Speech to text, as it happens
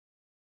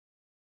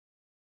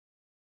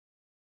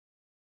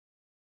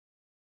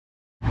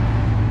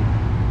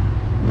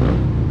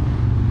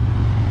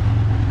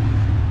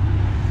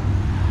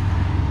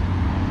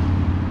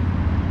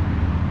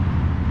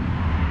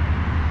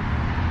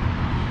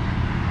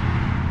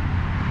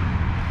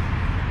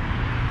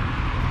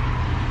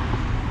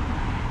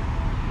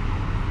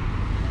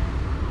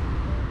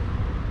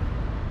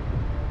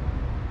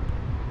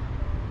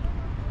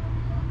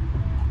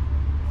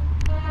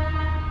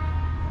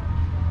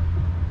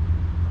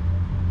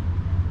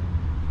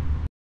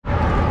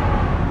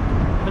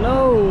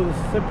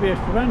Slippy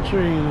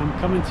Adventuring, and I'm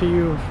coming to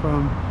you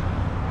from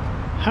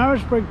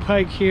Harrisburg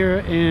Pike here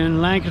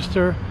in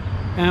Lancaster,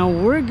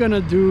 and we're gonna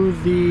do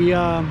the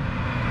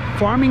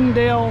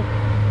Farmingdale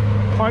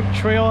Park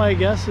Trail, I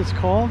guess it's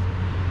called.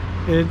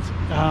 It's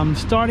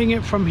starting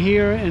it from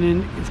here, and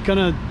then it's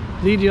gonna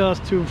lead us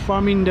to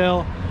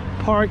Farmingdale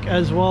Park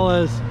as well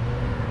as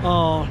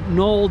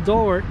Noel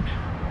Dorwart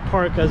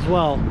Park as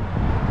well.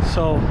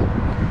 So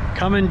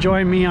come and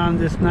join me on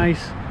this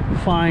nice,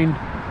 fine,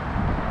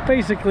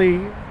 basically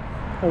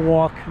a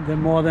walk,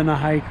 more than a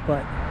hike,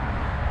 but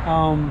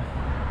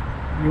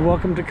you're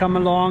welcome to come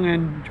along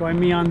and join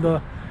me on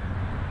the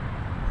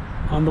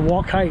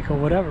walk, hike, or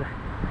whatever.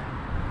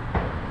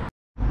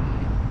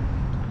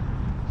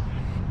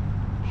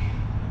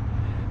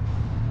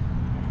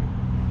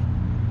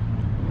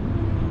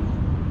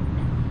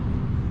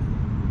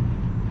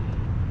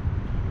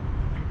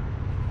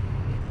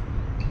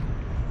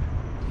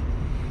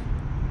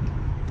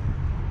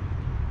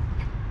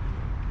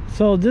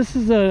 So this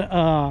is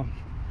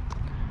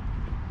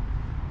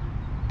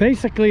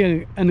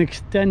basically an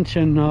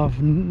extension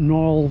of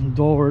Noel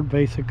Dorwart,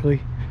 basically.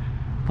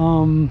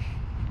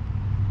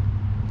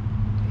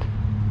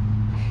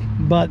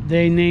 But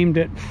they named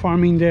it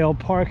Farmingdale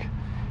Park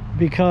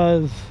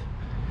because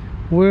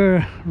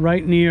we're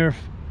right near,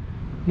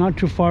 not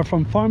too far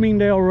from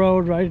Farmingdale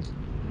Road, right?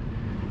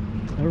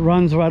 It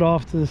runs right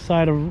off to the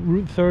side of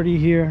Route 30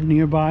 here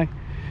nearby.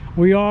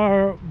 We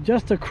are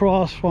just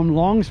across from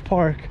Long's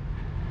Park.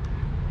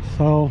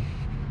 So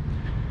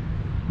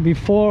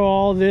before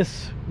all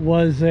this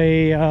was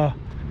a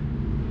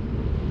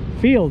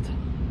field,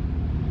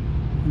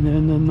 and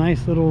then a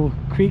nice little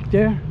creek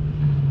there.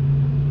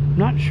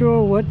 Not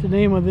sure what the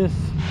name of this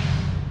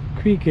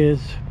creek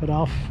is, but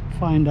I'll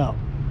find out,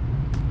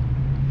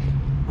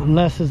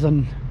 unless it's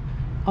an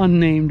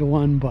unnamed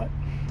one. But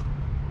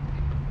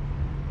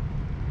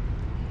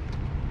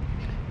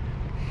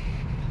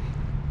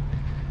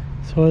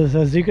so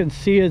as you can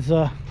see, it's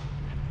a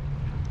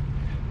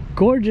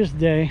gorgeous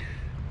day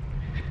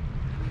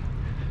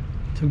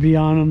to be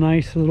on a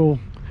nice little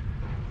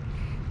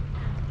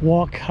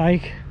walk,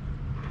 hike.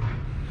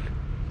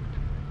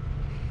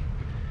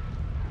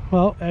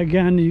 Well,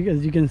 again,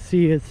 as you can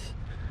see, it's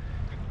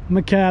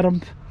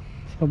macadam,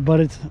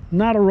 but it's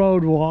not a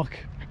road walk.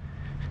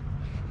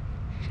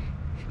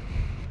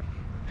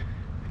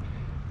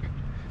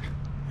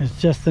 It's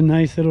just a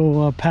nice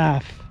little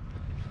path,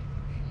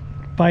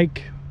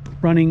 bike,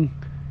 running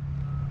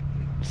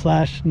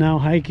 / now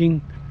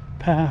hiking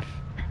path.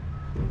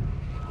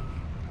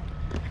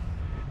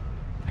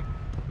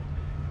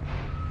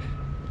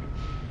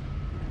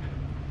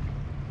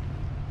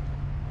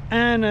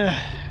 And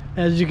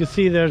as you can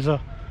see, there's a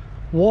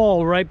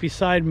wall right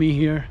beside me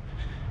here,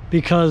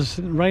 because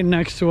right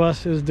next to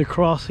us is the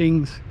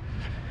Crossings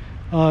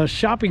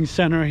shopping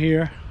center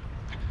here.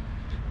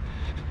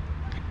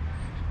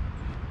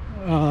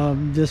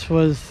 This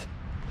was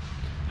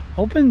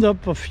opened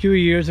up a few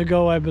years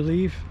ago, I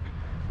believe.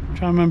 I'm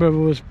trying to remember if it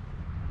was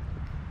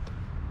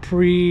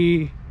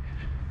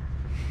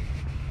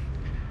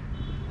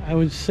I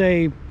would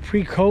say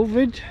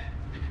pre-COVID,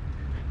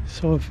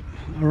 so if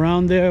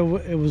around there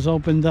it was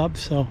opened up.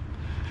 So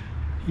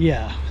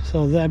yeah,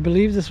 so I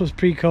believe this was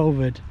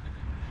pre-COVID.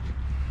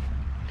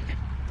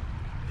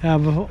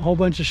 Have a whole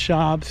bunch of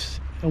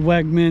shops,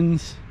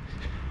 Wegmans,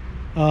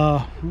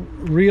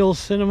 Real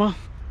Cinema,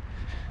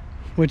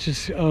 which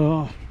is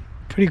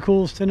pretty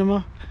cool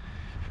cinema,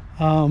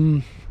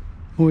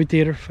 movie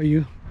theater for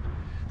you,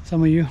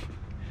 some of you,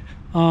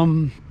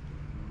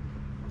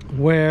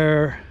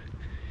 where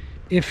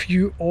if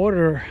you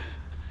order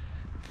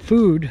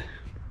food,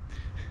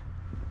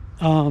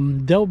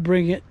 they'll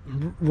bring it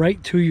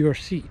right to your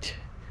seat.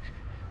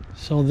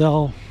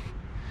 So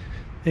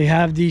they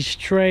have these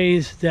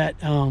trays that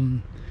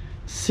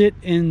sit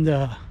in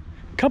the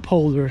cup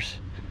holders.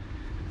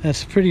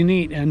 That's pretty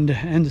neat, and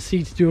the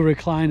seats do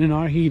recline and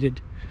are heated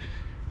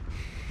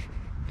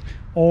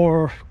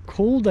or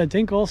cooled, I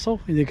think. Also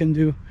they can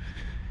do,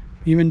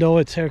 even though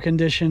it's air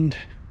conditioned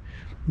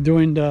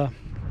during the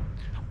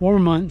warmer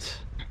months,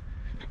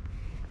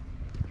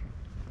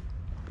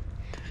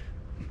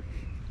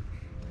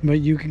 but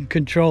you can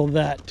control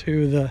that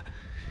too,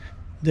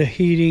 the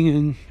heating.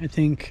 And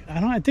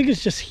I think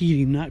it's just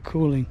heating, not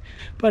cooling.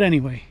 But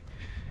anyway,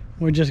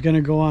 we're just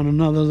gonna go on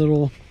another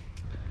little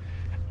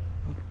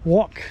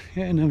walk,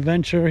 an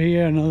adventure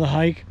here, another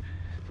hike,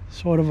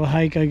 sort of a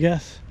hike, I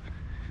guess.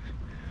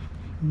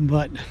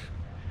 But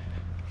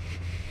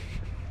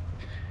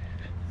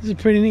this is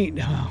pretty neat.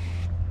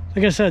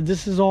 Like I said,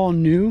 this is all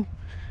new.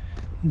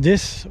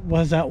 This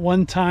was at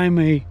one time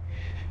a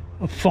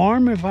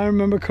farm, if I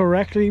remember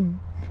correctly,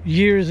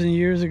 years and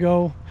years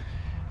ago.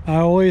 I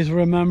always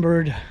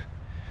remembered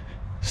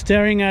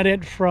staring at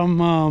it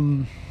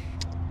from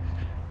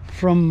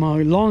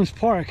Long's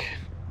Park,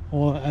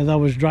 or as I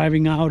was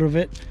driving out of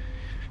it,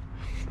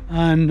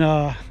 and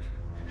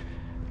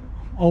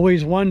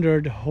always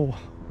wondered,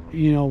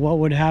 you know, what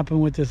would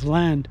happen with this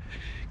land,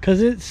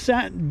 because it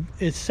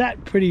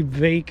sat pretty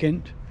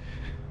vacant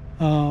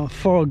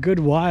for a good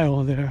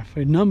while there, for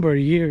a number of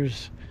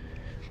years.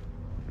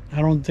 I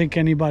don't think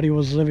anybody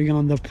was living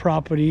on the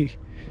property,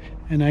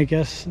 and I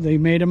guess they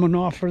made them an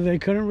offer they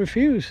couldn't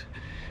refuse,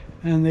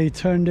 and they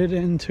turned it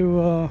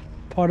into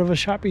part of a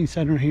shopping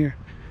center here.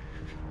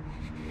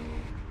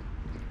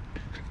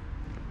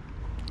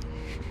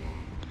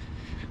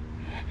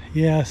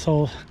 Yeah,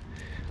 so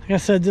like I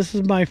said, this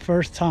is my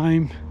first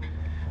time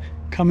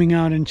coming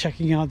out and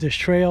checking out this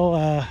trail.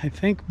 I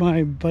think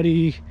my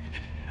buddy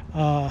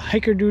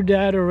hiker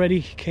doodad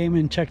already came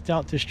and checked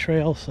out this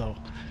trail, so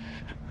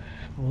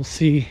we'll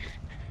see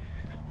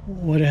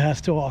what it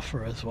has to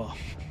offer as well.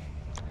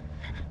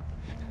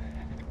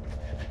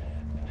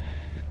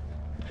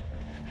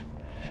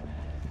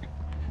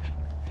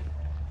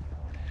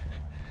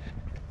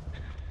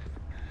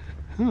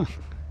 Huh.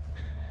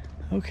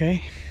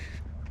 Okay.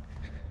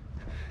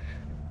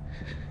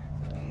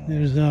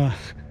 There's a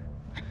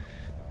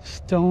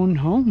stone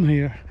home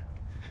here.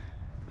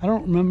 I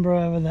don't remember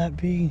ever that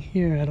being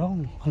here at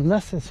all,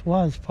 unless this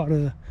was part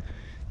of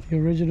the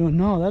original.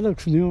 No, that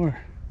looks newer.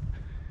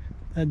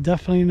 That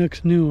definitely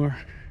looks newer.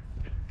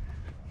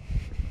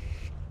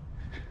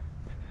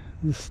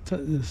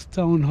 The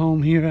stone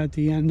home here at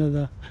the end of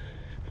the...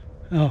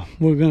 Oh,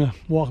 we're gonna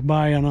walk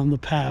by and on the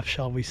path,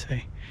 shall we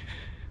say.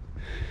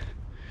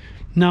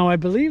 Now, I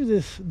believe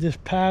this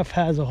path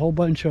has a whole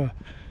bunch of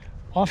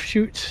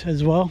offshoots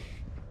as well.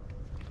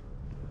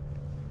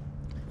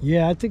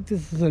 Yeah, I think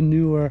this is a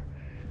newer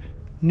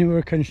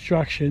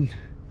construction,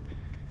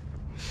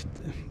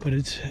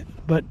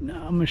 but I'm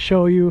gonna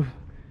show you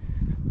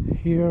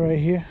here, right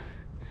here.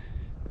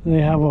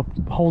 They have a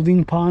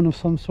holding pond of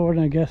some sort,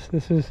 and I guess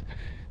this is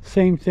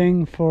same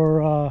thing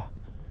for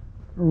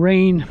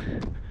rain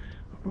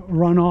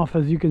runoff,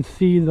 as you can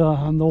see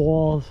on the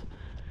walls.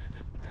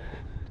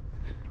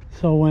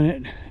 So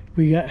when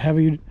we get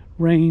heavy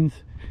rains,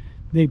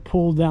 they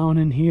pull down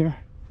in here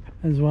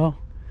as well.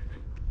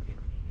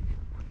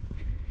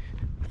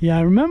 Yeah,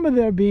 I remember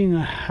there being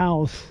a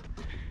house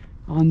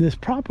on this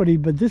property,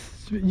 but this,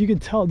 you can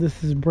tell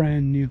this is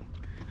brand new.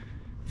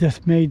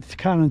 Just made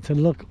kind of to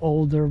look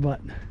older,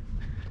 but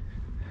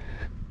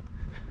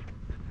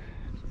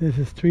this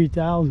is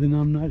 3,000.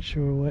 I'm not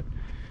sure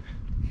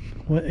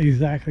what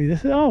exactly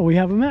this is. Oh, we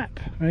have a map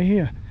right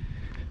here.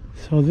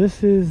 So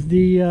this is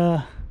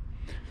the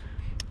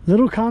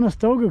Little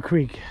Conestoga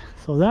Creek.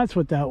 So that's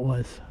what that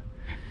was.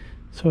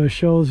 So it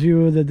shows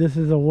you that this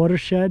is a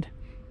watershed.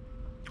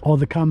 All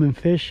the common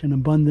fish and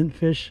abundant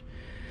fish,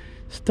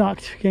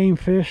 stocked game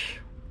fish,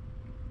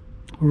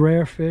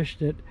 rare fish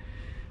that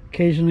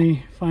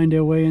occasionally find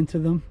their way into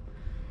them.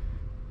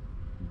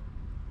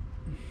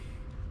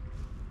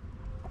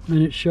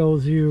 And it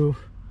shows you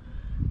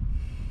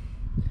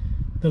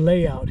the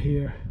layout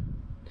here.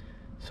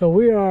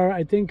 So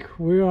I think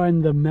we are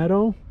in the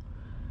meadow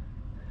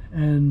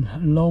and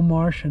low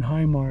marsh and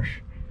high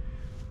marsh.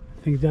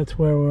 I think that's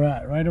where we're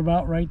at, right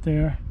about right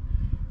there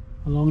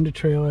along the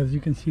trail. As you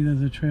can see,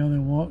 there's a trail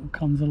that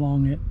comes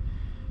along it,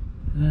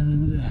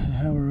 and then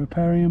have a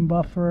riparian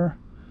buffer.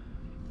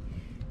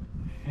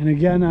 And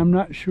again, I'm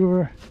not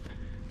sure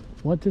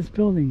what this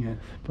building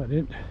is, but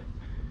it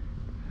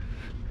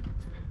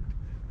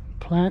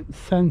plant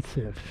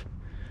sensitive,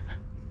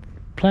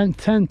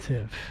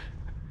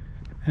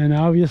 and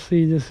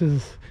obviously this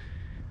is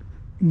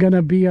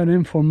gonna be an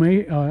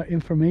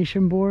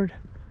information board.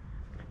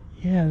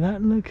 Yeah,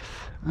 that looks,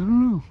 I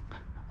don't know.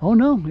 Oh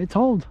no, it's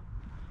old.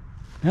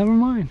 Never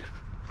mind.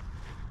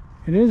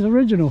 It is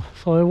original.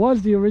 So it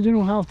was the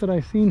original house that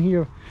I've seen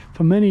here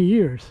for many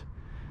years.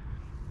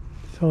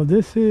 So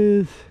this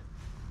is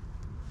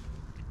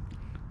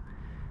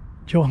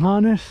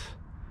Johannes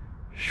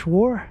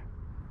Schwar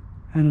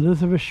and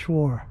Elizabeth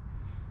Schwar.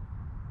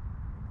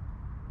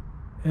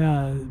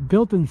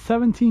 Built in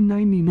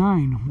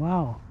 1799.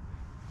 Wow.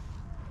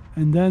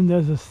 And then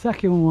there's a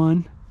second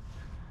one.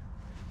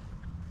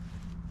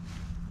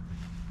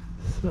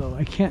 So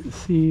I can't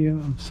see.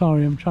 I'm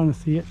sorry, I'm trying to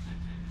see it.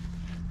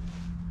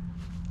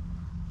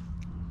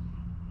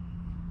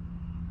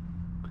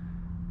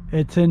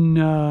 It's in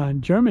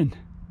German,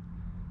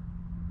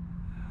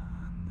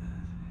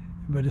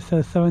 but it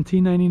says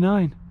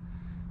 1799.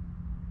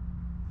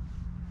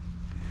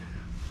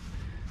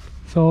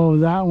 So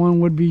that one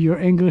would be your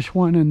English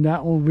one, and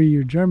that will be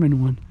your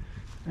German one.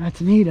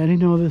 That's neat. I didn't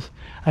know this.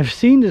 I've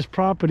seen this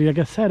property. Like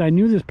I said, I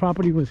knew this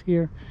property was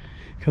here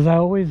because I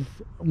always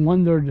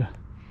wondered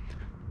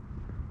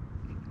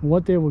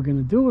what they were going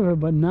to do with it,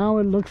 but now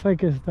it looks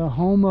like it's the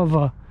home of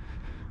a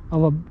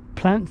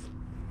plant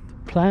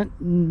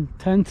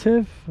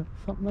intensive,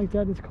 something like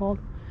that it's called.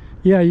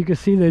 Yeah, you can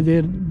see they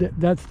did.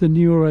 That's the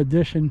newer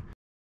addition.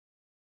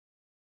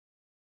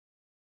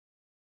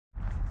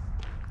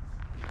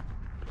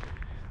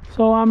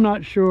 So I'm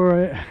not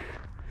sure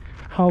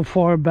how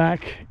far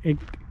back it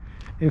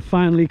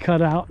finally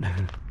cut out,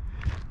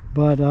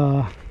 but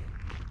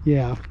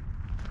yeah.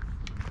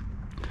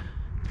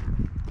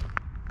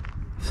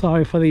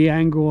 Sorry for the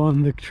angle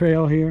on the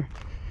trail here.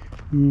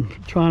 I'm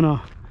trying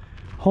to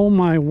hold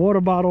my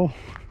water bottle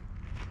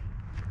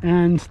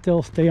and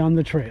still stay on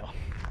the trail.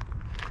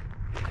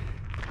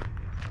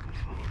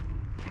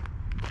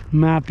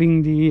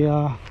 Mapping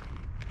the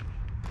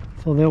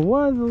so there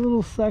was a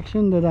little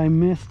section that I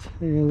missed,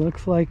 it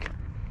looks like,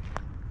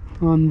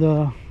 on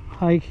the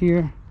hike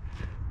here.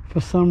 For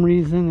some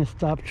reason it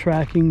stopped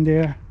tracking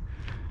there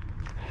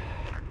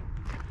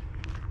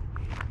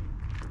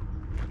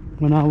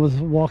when I was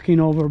walking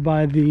over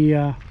by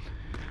the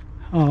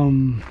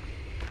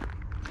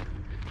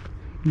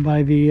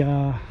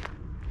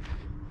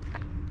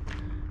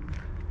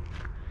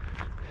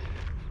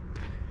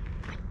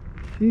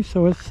see,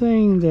 so it's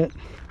saying that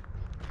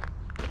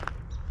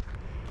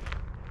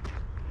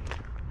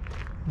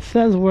it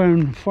says we're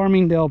in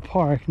Farmingdale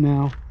Park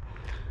now,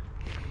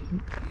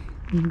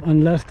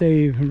 unless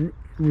they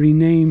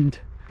renamed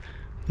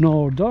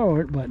Noel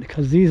Dorwart, but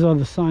because these are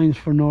the signs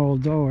for Noel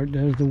Dorwart.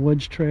 There's the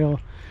woods trail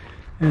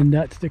and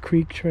that's the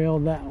creek trail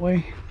that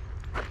way.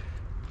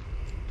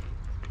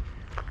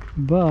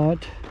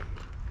 But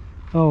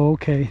oh,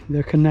 okay,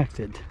 they're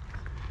connected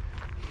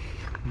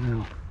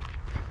now.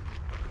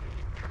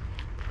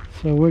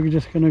 So we're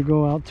just gonna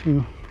go out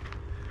to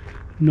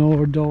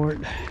Noel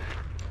Dorwart.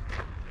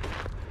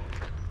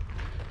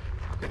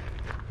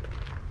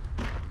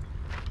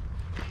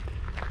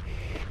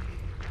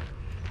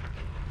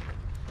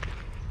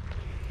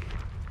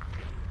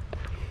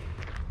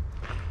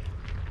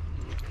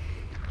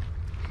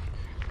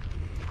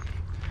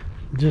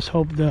 Just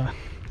hope the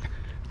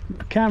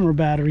camera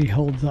battery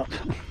holds up.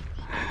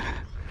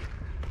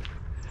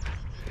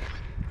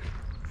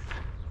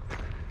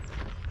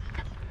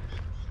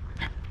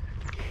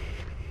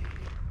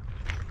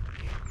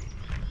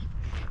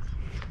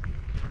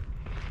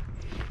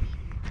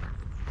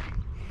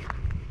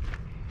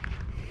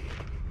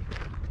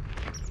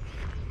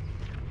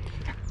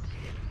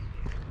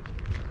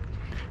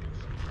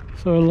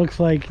 So it looks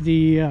like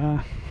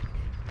the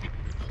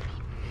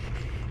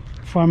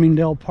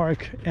Farmingdale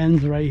Park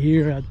ends right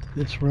here at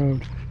this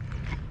road.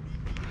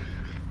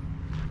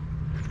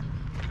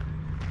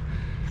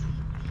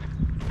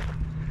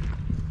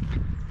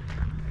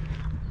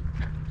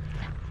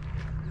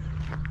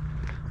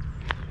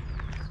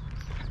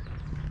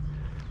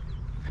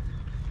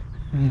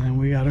 And then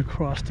we gotta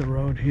cross the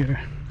road here.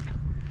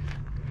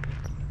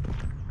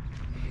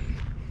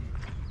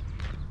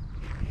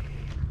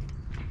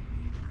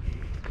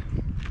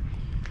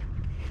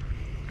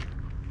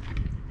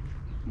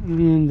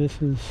 And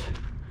this is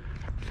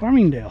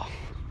Farmingdale,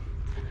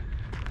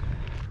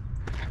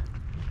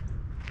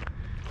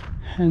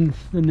 hence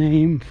the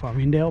name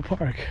Farmingdale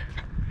Park,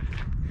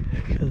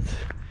 because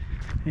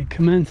it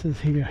commences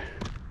here.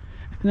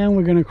 And then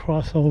we're going to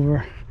cross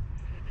over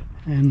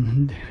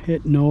and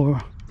hit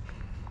Noel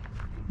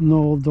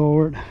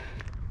Dorwart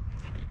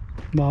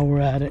while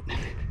we're at it.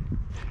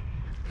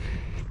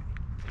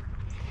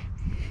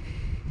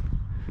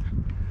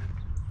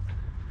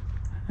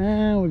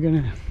 And we're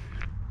going to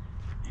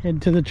head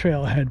to the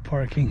trailhead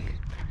parking.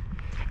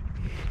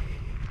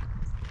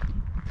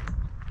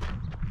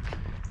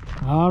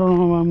 I don't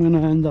know if I'm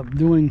gonna end up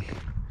doing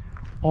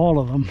all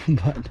of them,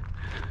 but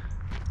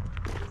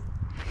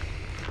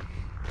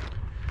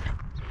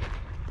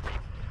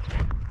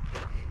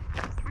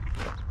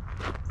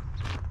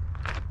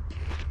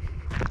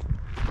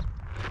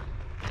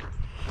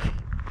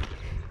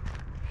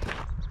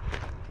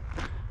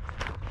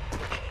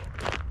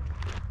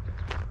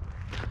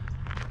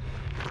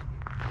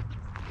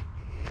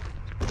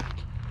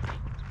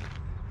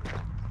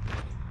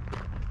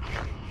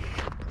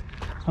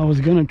I was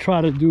gonna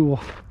try to do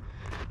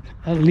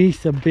at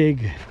least a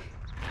big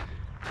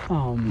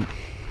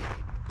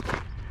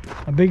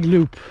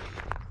loop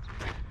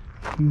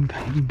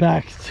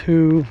back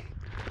to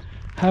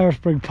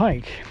Harrisburg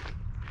Pike,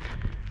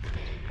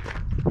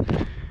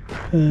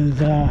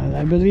 because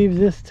I believe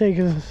this takes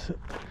us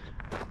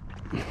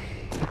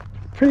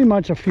pretty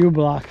much a few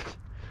blocks,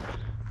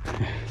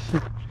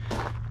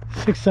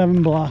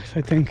 6-7 blocks,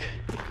 I think,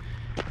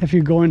 if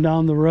you're going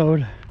down the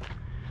road.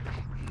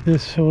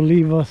 This will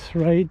leave us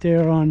right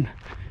there on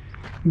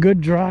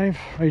Good Drive,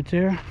 right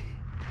there.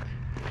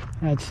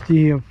 That's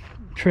the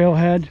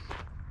trailhead.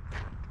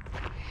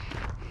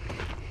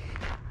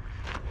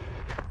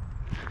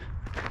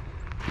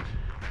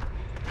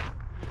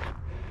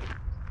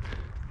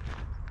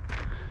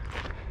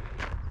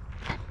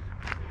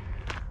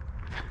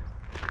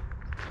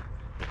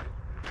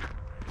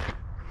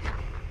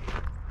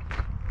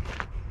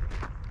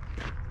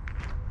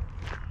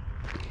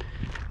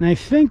 And I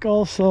think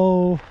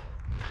also,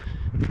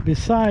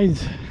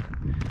 besides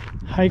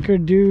Hiker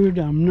Dude,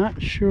 I'm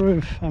not sure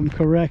if I'm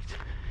correct,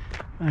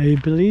 I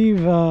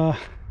believe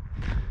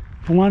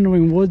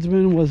Wandering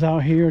Woodsman was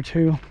out here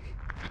too,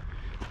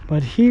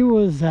 but he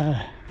was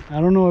I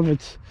don't know if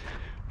it's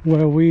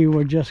where we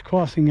were just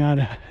crossing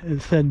at.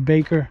 It said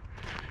Baker,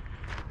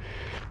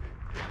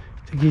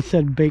 I think he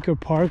said Baker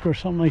Park or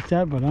something like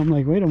that, but I'm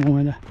like, wait a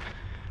moment.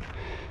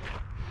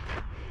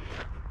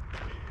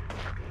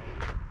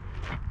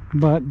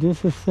 But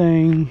this is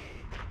saying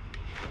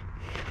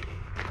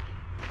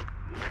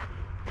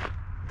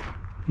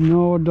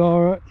Noel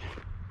Dorwart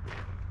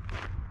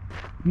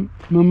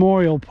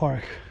Memorial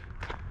Park.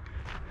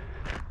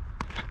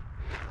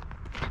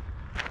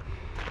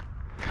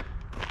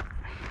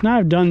 Now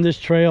I've done this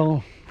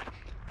trail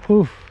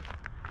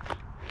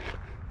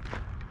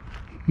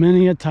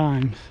many a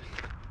times.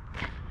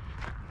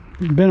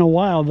 It's been a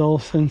while though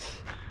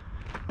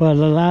but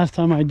the last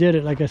time I did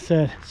it, like I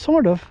said,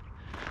 sort of,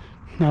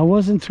 I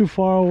wasn't too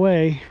far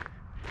away.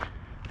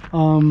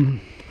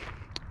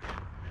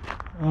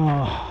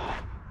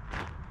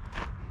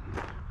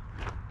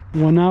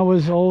 When I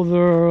was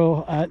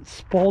over at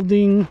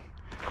Spalding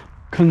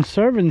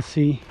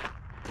Conservancy,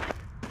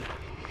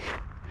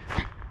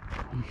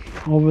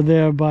 over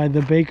there by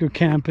the Baker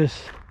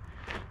campus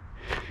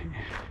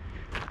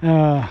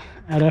at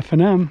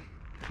F&M,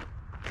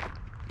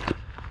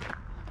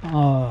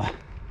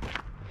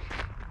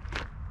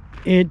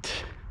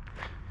 it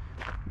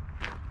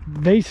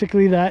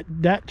basically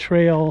that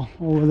trail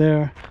over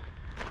there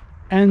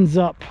ends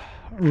up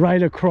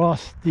right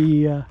across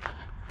the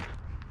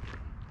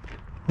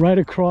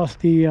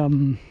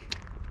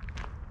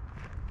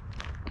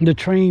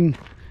train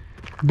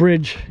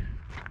bridge.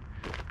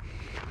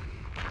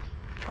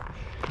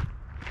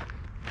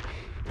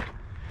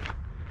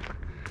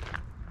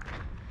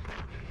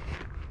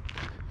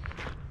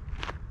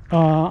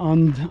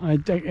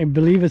 I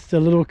believe it's the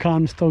Little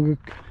Conestoga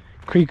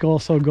Creek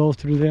also goes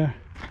through there.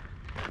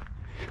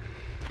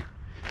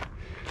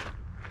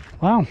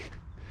 Wow.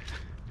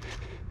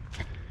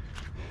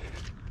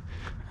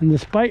 And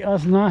despite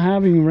us not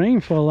having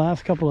rain for the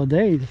last couple of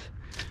days,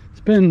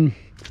 it's been,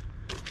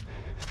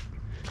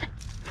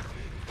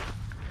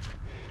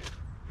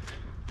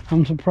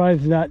 I'm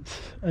surprised that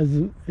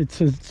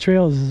it's as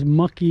trail is as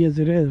mucky as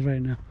it is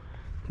right now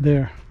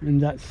there in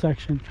that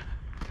section.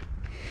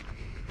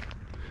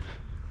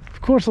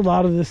 Of course, a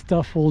lot of this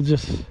stuff will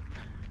just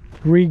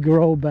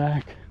regrow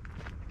back.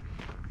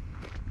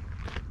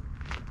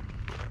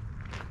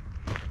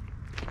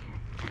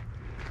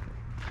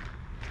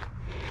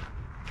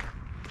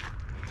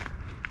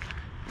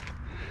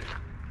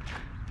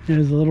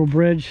 There's a little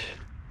bridge.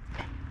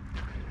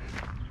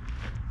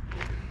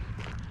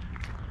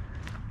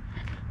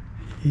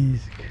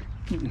 These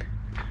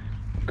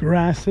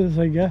grasses,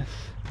 I guess.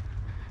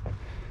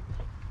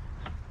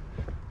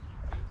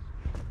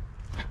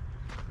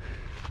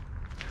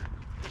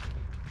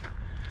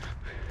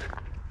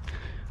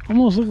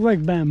 Almost looks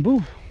like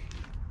bamboo.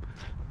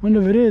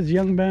 Wonder if it is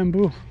young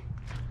bamboo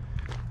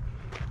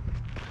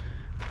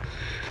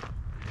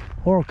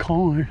or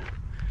corn.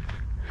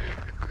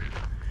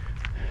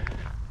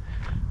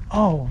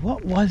 Oh,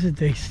 what was it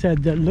they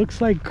said that looks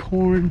like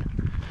corn,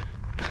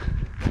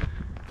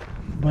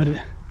 but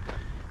it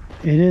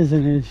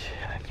isn't.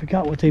 I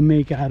forgot what they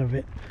make out of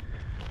it.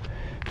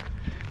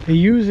 They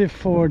use it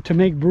to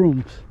make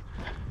brooms.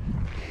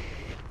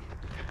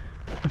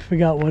 I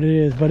forgot what it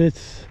is, but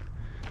it's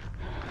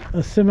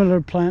a similar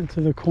plant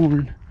to the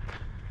corn.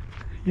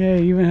 Yeah,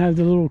 you even have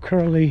the little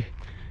curly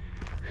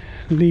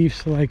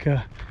leaves like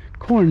a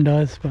corn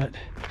does, but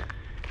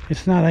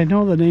it's not. I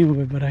know the name of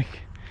it, but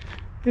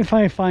if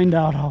I find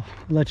out, I'll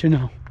let you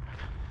know.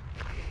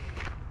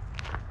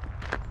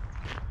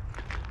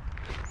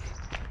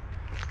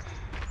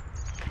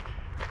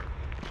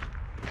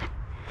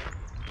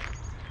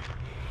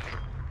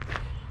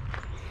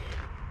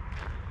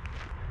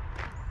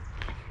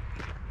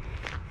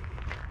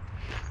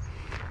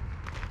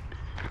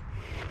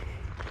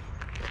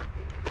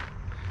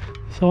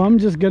 So I'm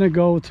just gonna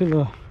go to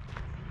the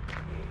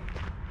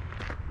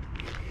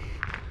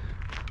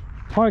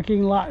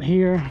parking lot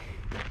here.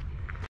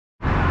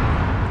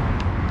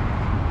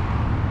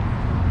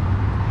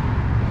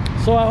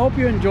 So I hope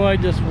you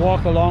enjoyed this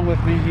walk along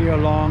with me here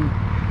along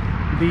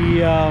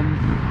the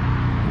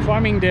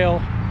Farmingdale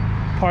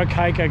Park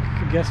hike, I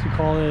guess you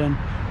call it, and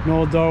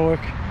Noel, Dorwart.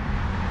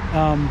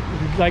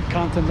 If you like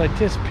content like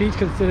this, please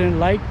consider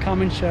like,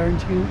 comment,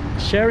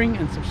 sharing,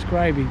 and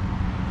subscribing.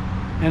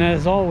 And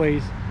as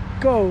always,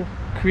 go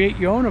create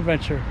your own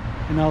adventure,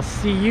 and I'll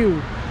see you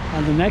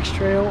on the next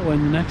trail or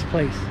in the next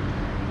place.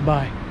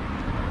 Bye.